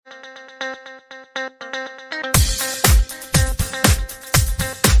Sat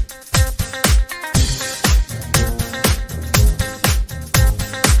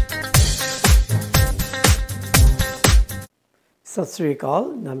Sri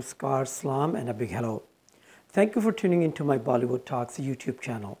Akal, Namaskar, Salam, and a big hello. Thank you for tuning into my Bollywood Talks YouTube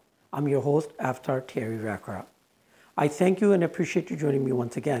channel. I'm your host, Avtar Thierry Rakra. I thank you and appreciate you joining me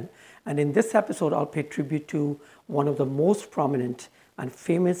once again. And in this episode, I'll pay tribute to one of the most prominent and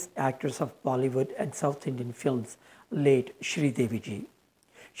famous actors of Bollywood and South Indian films, late Shri Devi ji.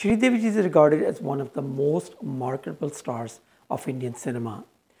 Shri Devi ji is regarded as one of the most marketable stars of Indian cinema.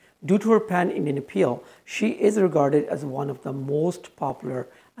 Due to her pan-Indian appeal, she is regarded as one of the most popular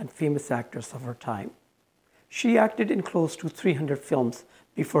and famous actors of her time. She acted in close to 300 films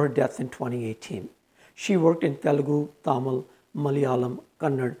before her death in 2018. She worked in Telugu, Tamil, Malayalam,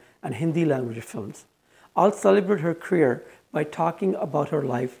 Kannada, and Hindi language films. I'll celebrate her career by talking about her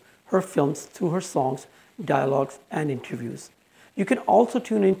life, her films, through her songs, dialogues, and interviews. You can also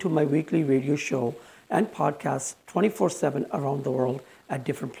tune into my weekly radio show and podcasts 24/7 around the world at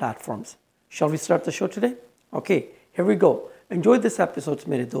different platforms. Shall we start the show today? Okay, here we go. Enjoy this episode,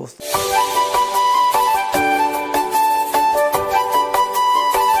 mere dost.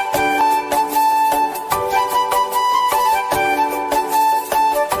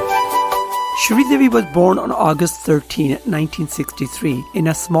 Shri Devi was born on August 13, 1963 in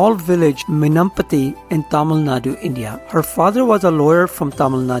a small village, Minampati, in Tamil Nadu, India. Her father was a lawyer from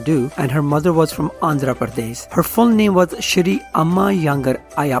Tamil Nadu and her mother was from Andhra Pradesh. Her full name was Shri Amma Yangar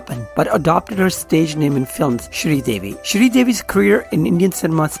Ayappan, but adopted her stage name in films, Shri Devi. Shri Devi's career in Indian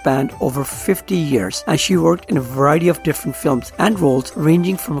cinema spanned over 50 years and she worked in a variety of different films and roles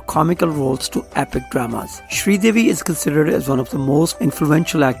ranging from comical roles to epic dramas. Shri Devi is considered as one of the most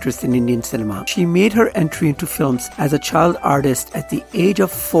influential actors in Indian cinema. She made her entry into films as a child artist at the age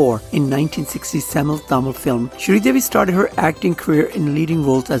of 4 in 1960's Tamil film. Shri Devi started her acting career in leading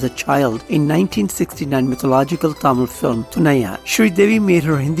roles as a child in 1969 mythological Tamil film Thunaiya. Shri Devi made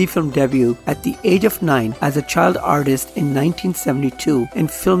her Hindi film debut at the age of 9 as a child artist in 1972 in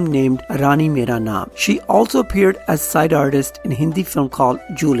film named Rani Mera Naam. She also appeared as side artist in Hindi film called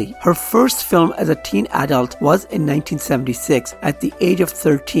Julie. Her first film as a teen adult was in 1976 at the age of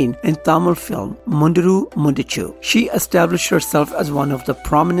 13 in Tamil film Mundaru Mundichu. She established herself as one of the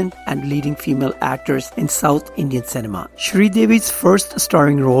prominent and leading female actors in South Indian cinema. Shri Devi's first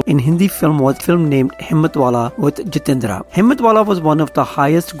starring role in Hindi film was a film named Himmatwala with Jitendra. Himmatwala was one of the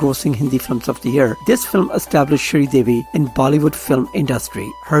highest grossing Hindi films of the year. This film established Shri Devi in Bollywood film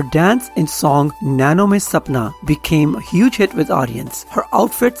industry. Her dance in song Nano Mein Sapna became a huge hit with audience. Her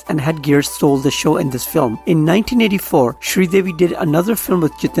outfits and headgear stole the show in this film. In 1984, Shri Devi did another film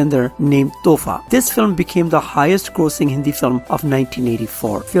with Jitendra named Tohfa. This film became the highest grossing Hindi film of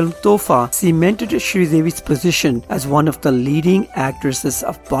 1984. Film Tohfa cemented Shri Devi's position as one of the leading actresses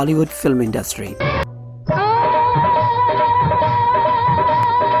of Bollywood film industry.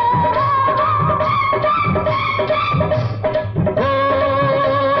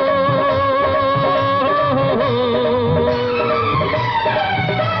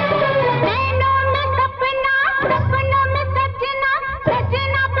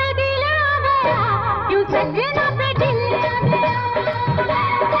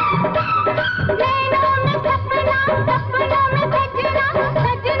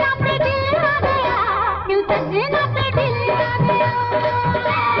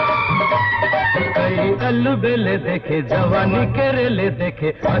 बेले देखे जवानी के रेले देखे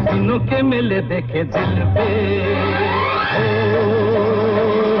हसीनों के मेले देखे दिल पे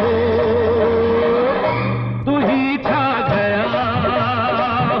तू ही छा गया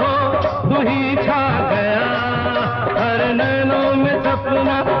तू ही छा गया हर नैनों में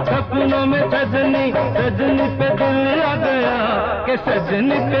सपना सपनों में सजनी सजनी पे दिल आ गया के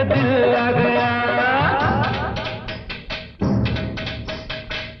सजनी पे दिल आ गया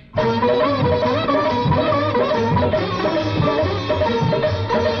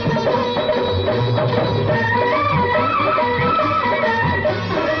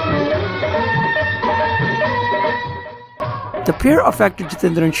The pair of actor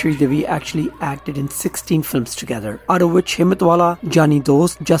Jitendra and Shri Devi actually acted in 16 films together, out of which Himmatwala, Jani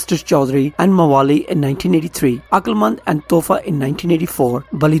Dost, Justice Chaudhary and Mawali in 1983, Aqlmand and Tohfa in 1984,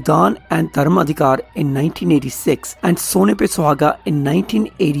 Balidan and Dharma Adhikar in 1986, and Sone Pe Suhaga in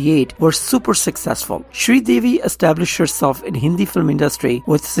 1988 were super successful. Shri Devi established herself in Hindi film industry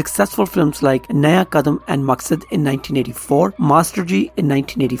with successful films like Naya Kadam and Maqsad in 1984, Master Ji in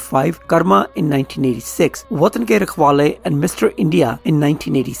 1985, Karma in 1986, Watan Ke Rakhwale and Mr. Mr. India in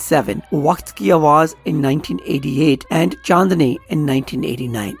 1987, Waqt Ki Awaaz in 1988, and Chandni in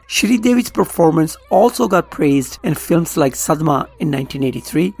 1989. Shri Devi's performance also got praised in films like Sadma in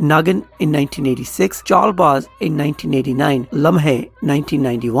 1983, Nagin in 1986, Chalbaz in 1989, Lamhe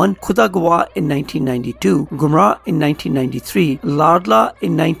 1991, Khuda Gawah in 1992, Gumrah in 1993, Ladla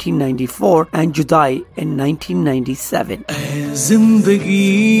in 1994, and Judai in 1997. Zindagi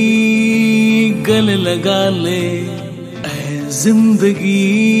gale laga le, Zindagi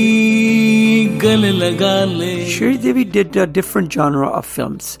gale laga le. Shri Devi did a different genre of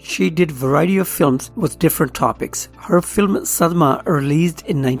films. She did variety of films with different topics. Her film Sadma released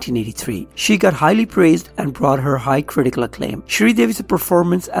in 1983. She got highly praised and brought her high critical acclaim. Shri Devi's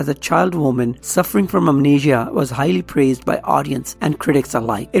performance as a child woman suffering from amnesia was highly praised by audience and critics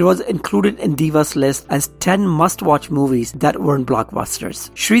alike. It was included in Diva's list as 10 must-watch movies that weren't blockbusters.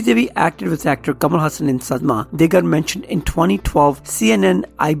 Shri Devi acted with actor Kamal Haasan in Sadma. They got mentioned in 2012 CNN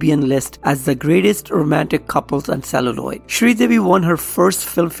IBN list as the greatest romantic couples on celluloid. Shri Devi won her first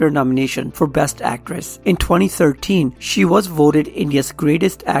Filmfare nomination for Best Actress. In 2013, she was voted India's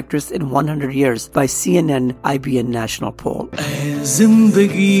greatest actress in 100 years by CNN IBN National Poll.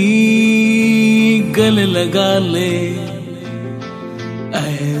 Zindagi gale laga le,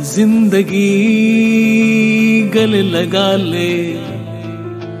 Zindagi gale laga le.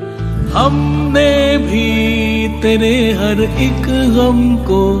 हमने भी तेरे हर एक गम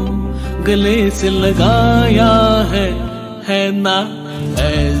को गले से लगाया है ना.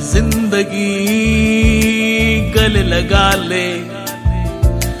 ऐ जिंदगी गले लगा ले,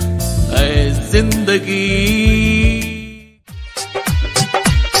 ऐ जिंदगी.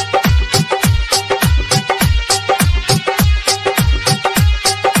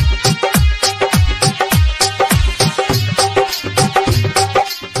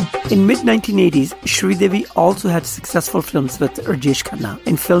 In mid-1980s, Shri Devi also had successful films with Rajesh Khanna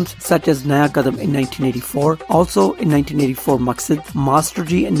in films such as Naya Kadam in 1984, also in 1984 Maqsad, Master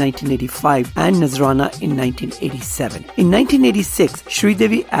Ji in 1985, and Nazrana in 1987. In 1986, Shri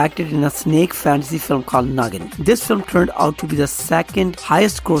Devi acted in a snake fantasy film called Nagin. This film turned out to be the second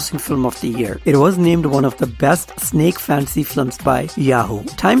highest grossing film of the year. It was named one of the best snake fantasy films by Yahoo.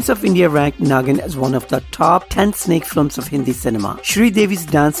 Times of India ranked Nagin as one of the top 10 snake films of Hindi cinema. Shri Devi's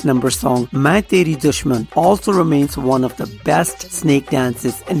dance number song Main Teri Dushman also remains one of the best snake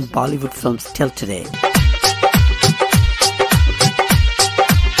dances in Bollywood films till today.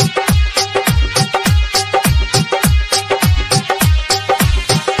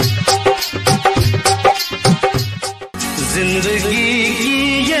 जिंदगी की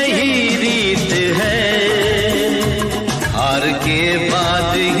यही रीत है, हार के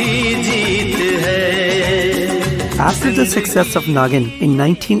बाद ही जीत है. After the success of Nagin in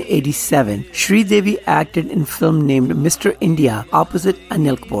 1987, Shri Devi acted in a film named Mr. India opposite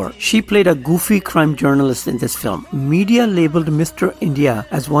Anil Kapoor. She played a goofy crime journalist in this film. Media labeled Mr. India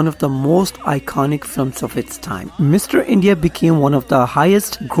as one of the most iconic films of its time. Mr. India became one of the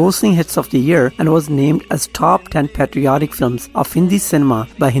highest grossing hits of the year and was named as top 10 patriotic films of Hindi cinema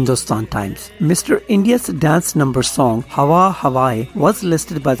by Hindustan Times. Mr. India's dance number song Hawa Hawai was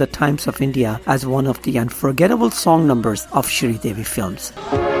listed by the Times of India as one of the unforgettable song numbers of Shri Devi films.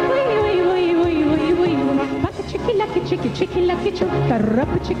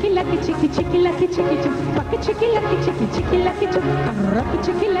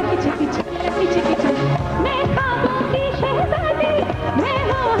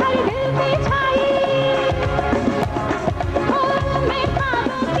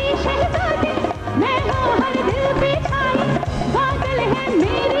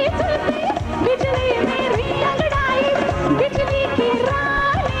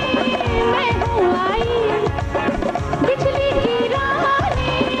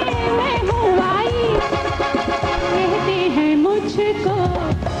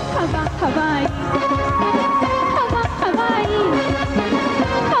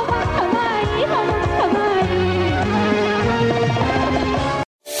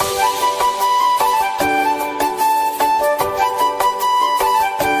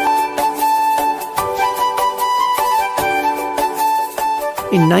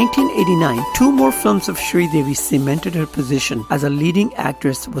 In 1989, two more films of Shri Devi cemented her position as a leading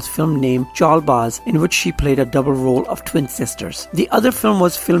actress with film named Chalbaz, in which she played a double role of twin sisters. The other film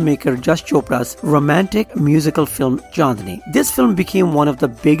was filmmaker Jash Chopra's romantic musical film Chandni. This film became one of the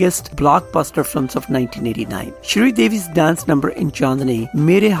biggest blockbuster films of 1989. Shri Devi's dance number in Chandni,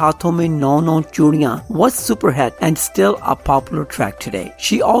 Mere Haathon Mein Nau Nau Chudiyan, was super hit and still a popular track today.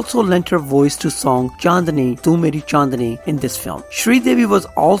 She also lent her voice to song Chandni Tu Meri Chandni in this film. Shri Devi was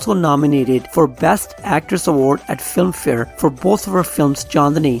was also nominated for Best Actress Award at Filmfare for both of her films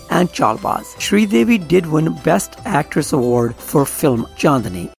Chandani and Chalbaz. Sridevi did win Best Actress Award for film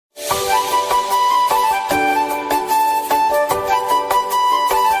Chandani.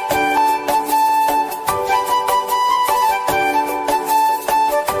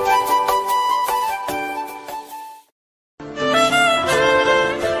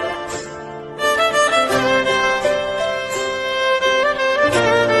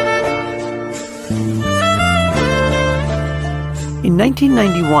 In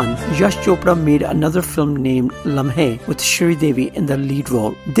 1991, Yash Chopra made another film named Lamhe with Sridevi in the lead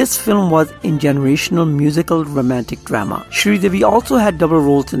role. This film was a generational musical romantic drama. Sridevi also had double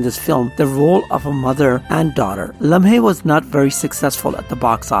roles in this film, the role of a mother and daughter. Lamhe was not very successful at the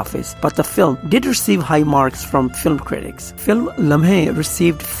box office, but the film did receive high marks from film critics. Film Lamhe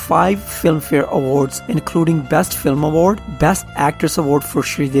received 5 Filmfare Awards, including Best Film Award, Best Actress Award for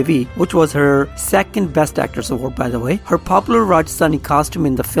Sridevi, which was her second Best Actress Award, by the way. Her popular Rajasthani costume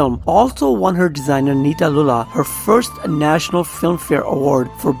in the film also won her designer Nita Lula her first National Filmfare Award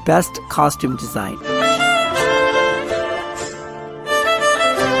for Best Costume Design.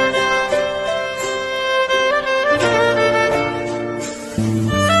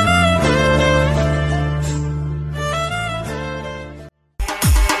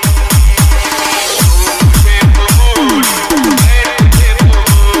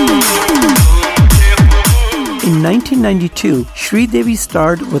 In 1992, Sridevi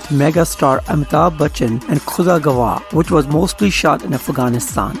starred with megastar Amitabh Bachchan and Khuda Gawah, which was mostly shot in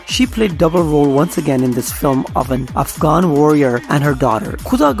Afghanistan. She played double role once again in this film of an Afghan warrior and her daughter.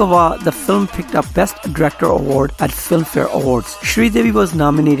 Khuda Gawah, the film picked up Best Director Award at Filmfare Awards. Sridevi was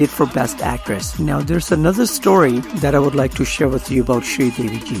nominated for Best Actress. Now, there's another story that I would like to share with you about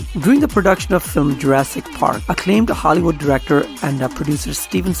Sridevi ji. During the production of film Jurassic Park, acclaimed Hollywood director and producer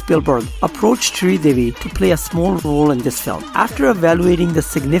Steven Spielberg approached Sridevi to play a small role in this film. After evaluating the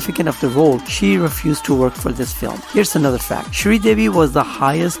significance of the role, she refused to work for this film. Here's another fact. Sridevi was the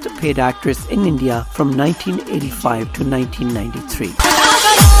highest paid actress in India from 1985 to 1993.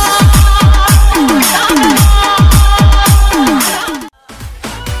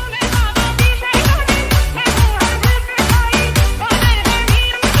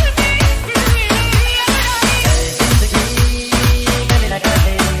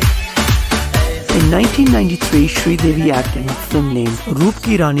 In 1993, Sridevi acted in a film named Roop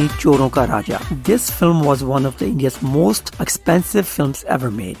Ki Rani Choron Ka Raja. This film was one of India's most expensive films ever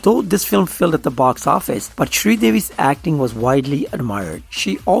made. Though this film failed at the box office, but Sridevi's acting was widely admired.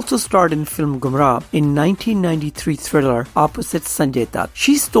 She also starred in film Gumrah in 1993 thriller opposite Sanjay Dutt.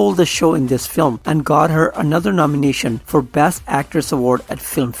 She stole the show in this film and got her another nomination for Best Actress Award at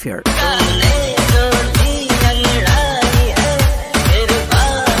Filmfare.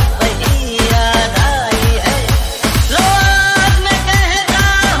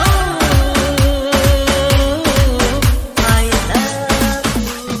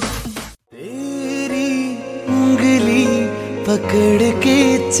 पकड़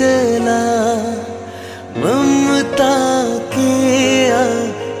के चला ममता के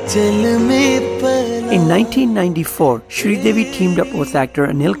आंचल में पला. In 1994, Sridevi teamed up with actor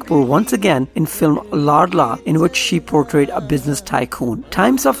Anil Kapoor once again in film Ladla, in which she portrayed a business tycoon.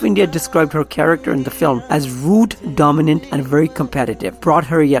 Times of India described her character in the film as rude, dominant, and very competitive. Brought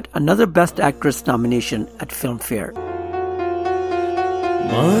her yet another Best Actress nomination at Filmfare.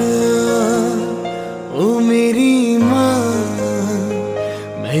 ओ मेरी माँ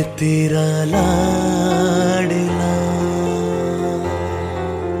मैं तेरा लाडला.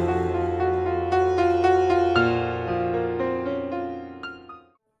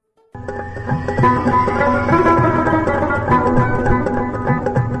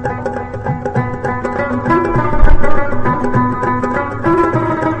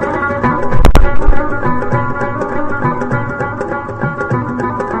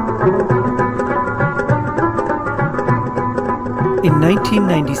 In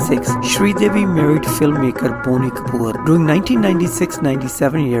 1996, Sridevi married filmmaker Boney Kapoor. During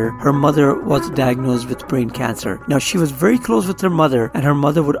 1996-97 year, her mother was diagnosed with brain cancer. Now, she was very close with her mother, and her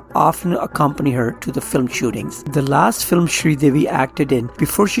mother would often accompany her to the film shootings. The last film Sridevi acted in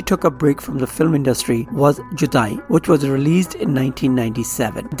before she took a break from the film industry was Judai, which was released in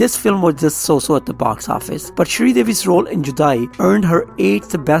 1997. This film was just so-so at the box office, but Sridevi's role in Judai earned her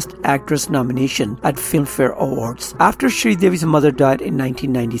 8th Best Actress nomination at Filmfare Awards. After Sridevi's mother died in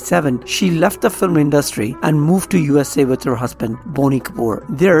 1997, she left the film industry and moved to USA with her husband, Boney Kapoor.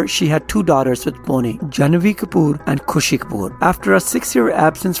 There, she had 2 daughters with Boney, Jahnavi Kapoor and Khushi Kapoor. After a 6-year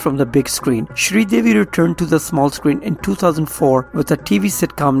absence from the big screen, Sridevi returned to the small screen in 2004 with a TV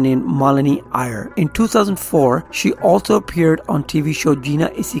sitcom named Malini Iyer. In 2004, she also appeared on TV show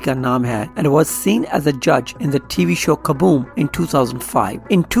Jeena Isi Ka Naam Hai and was seen as a judge in the TV show Kaboom in 2005.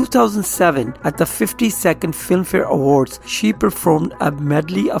 In 2007, at the 52nd Filmfare Awards, she performed a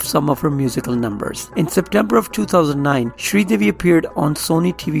medley of some of her musical numbers. In September of 2009, Sridevi appeared on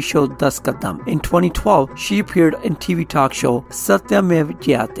Sony TV show Das Kadam. In 2012, she appeared in TV talk show Satyamev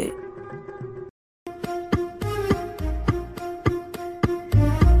Jayate.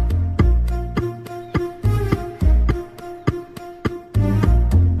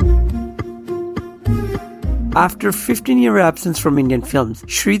 After 15-year absence from Indian films,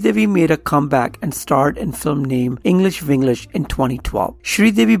 Sridevi made a comeback and starred in film named English Vinglish in 2012.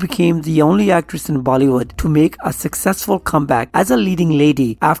 Sridevi became the only actress in Bollywood to make a successful comeback as a leading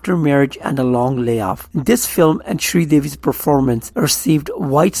lady after marriage and a long layoff. This film and Sridevi's performance received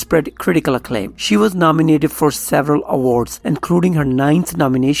widespread critical acclaim. She was nominated for several awards, including her 9th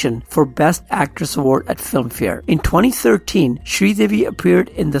nomination for Best Actress Award at Filmfare. In 2013, Sridevi appeared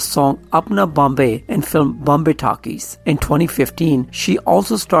in the song Apna Bombay in film Bombay Talkies. In 2015, she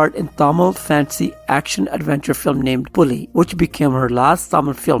also starred in Tamil fantasy action-adventure film named Puli, which became her last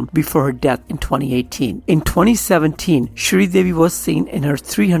Tamil film before her death in 2018. In 2017, Sridevi was seen in her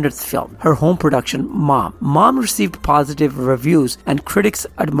 300th film, her home production Mom. Mom received positive reviews and critics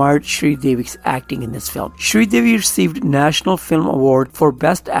admired Sridevi's acting in this film. Sridevi received National Film Award for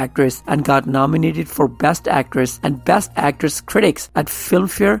Best Actress and got nominated for Best Actress and Best Actress Critics at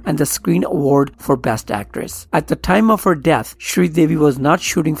Filmfare and the Screen Award for Best Actress. At the time of her death, Sridevi was not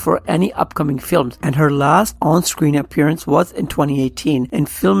shooting for any upcoming films, and her last on-screen appearance was in 2018 in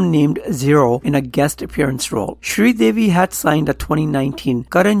film named Zero in a guest appearance role. Sridevi had signed a 2019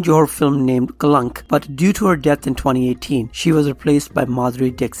 Karan Johar film named Kalank, but due to her death in 2018, she was replaced by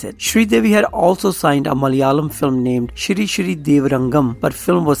Madhuri Dixit. Sridevi had also signed a Malayalam film named Shri Shri Devarangam, but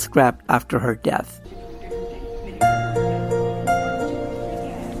film was scrapped after her death.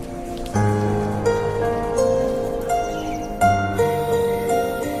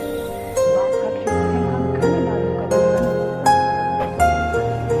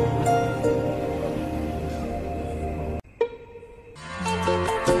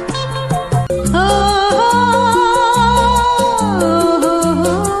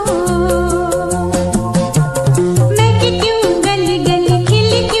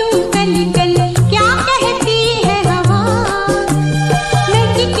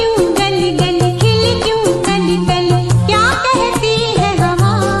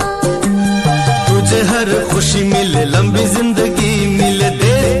 खुशी मिले लंबी जिंदगी मिले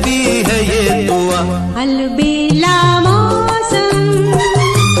देती है ये दुआ अलबेला मौसम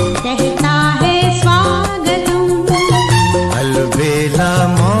कहता है स्वागतम अलबेला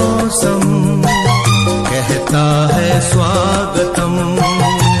मौसम कहता है स्वागतम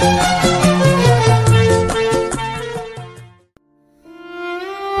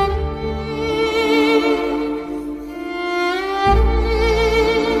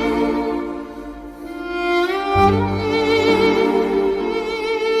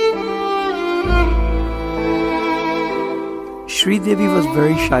Sridevi was a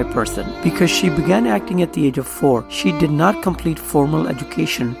very shy person. Because she began acting at the age of 4, she did not complete formal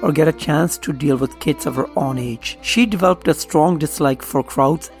education or get a chance to deal with kids of her own age. She developed a strong dislike for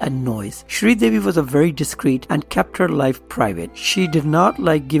crowds and noise. Sridevi was a very discreet and kept her life private. She did not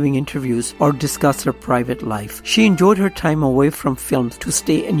like giving interviews or discuss her private life. She enjoyed her time away from films to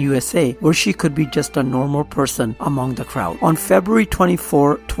stay in USA, where she could be just a normal person among the crowd. On February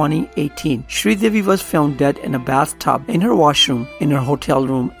 24, 2018, Sridevi was found dead in a bathtub in her washroom in her hotel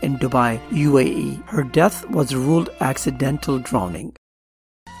room in Dubai, UAE. Her death was ruled accidental drowning.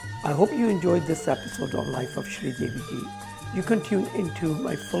 I hope you enjoyed this episode of Life of Sridevi Ji. You can tune into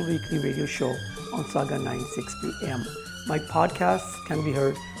my full weekly radio show on Saga 96 PM. My podcasts can be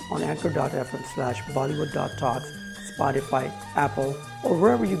heard on anchor.fm/Bollywood.talks, Spotify, Apple, or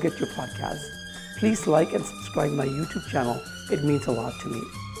wherever you get your podcasts. Please like and subscribe my YouTube channel. It means a lot to me.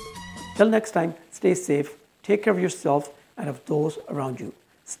 Till next time, stay safe, take care of yourself and of those around you.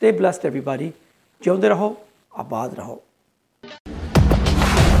 Stay blessed, everybody. Jyonde raho, abad raho.